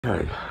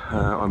Okay,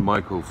 I'm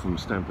Michael from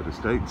Stanfords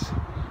Estates.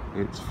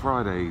 It's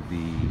Friday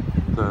the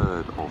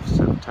 3rd of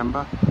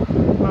September.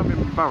 I'm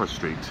in Borough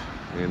Street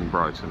in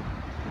Brighton.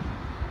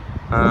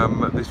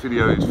 This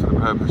video is for the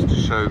purpose to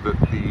show that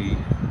the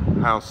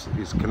house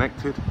is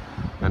connected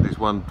and is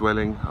one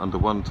dwelling under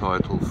one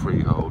title,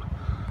 freehold,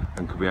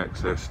 and can be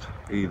accessed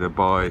either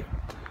by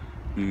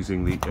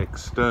using the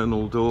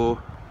external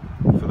door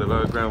for the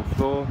lower ground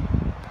floor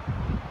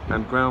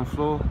and ground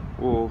floor,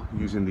 or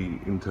using the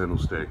internal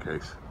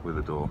staircase with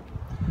a door.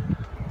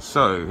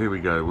 So here we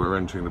go, we're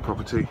entering the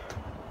property.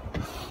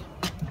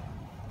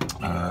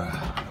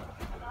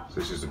 So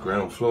this is the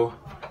ground floor.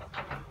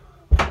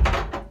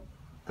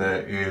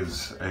 There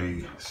is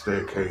a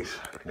staircase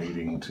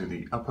leading to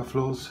the upper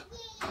floors,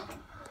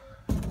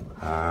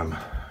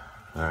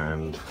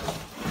 and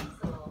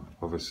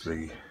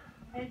obviously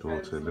door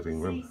to the living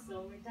room,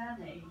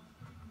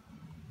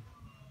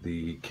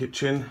 the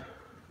kitchen,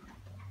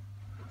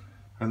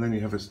 and then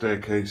you have a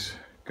staircase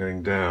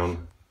going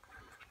down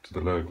to the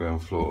lower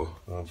ground floor.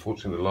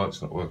 Unfortunately the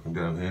light's not working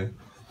down here,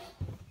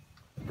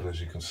 but as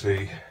you can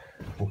see,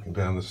 walking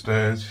down the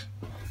stairs,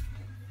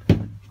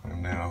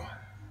 I'm now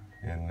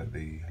in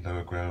the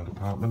lower ground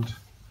apartment.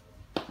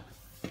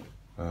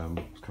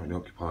 It's currently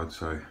occupied,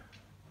 so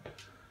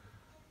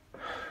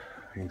you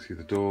can see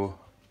the door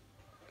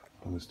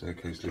and the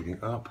staircase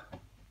leading up,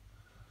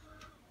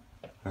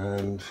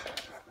 and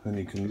then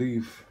you can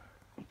leave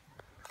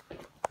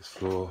this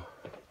floor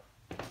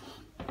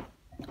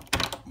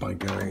by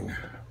going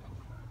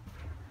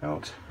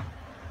out,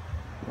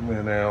 and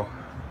we're now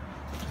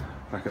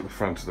back at the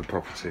front of the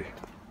property.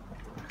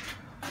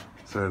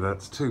 So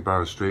that's 2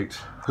 Borough Street.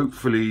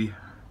 Hopefully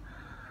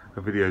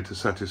a video to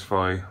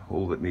satisfy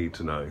all that need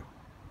to know.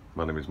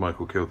 My name is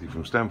Michael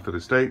from Stanfords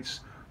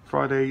Estates.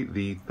 Friday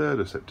the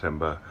 3rd of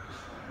September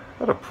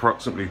at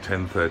approximately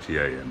 10:30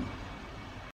 AM.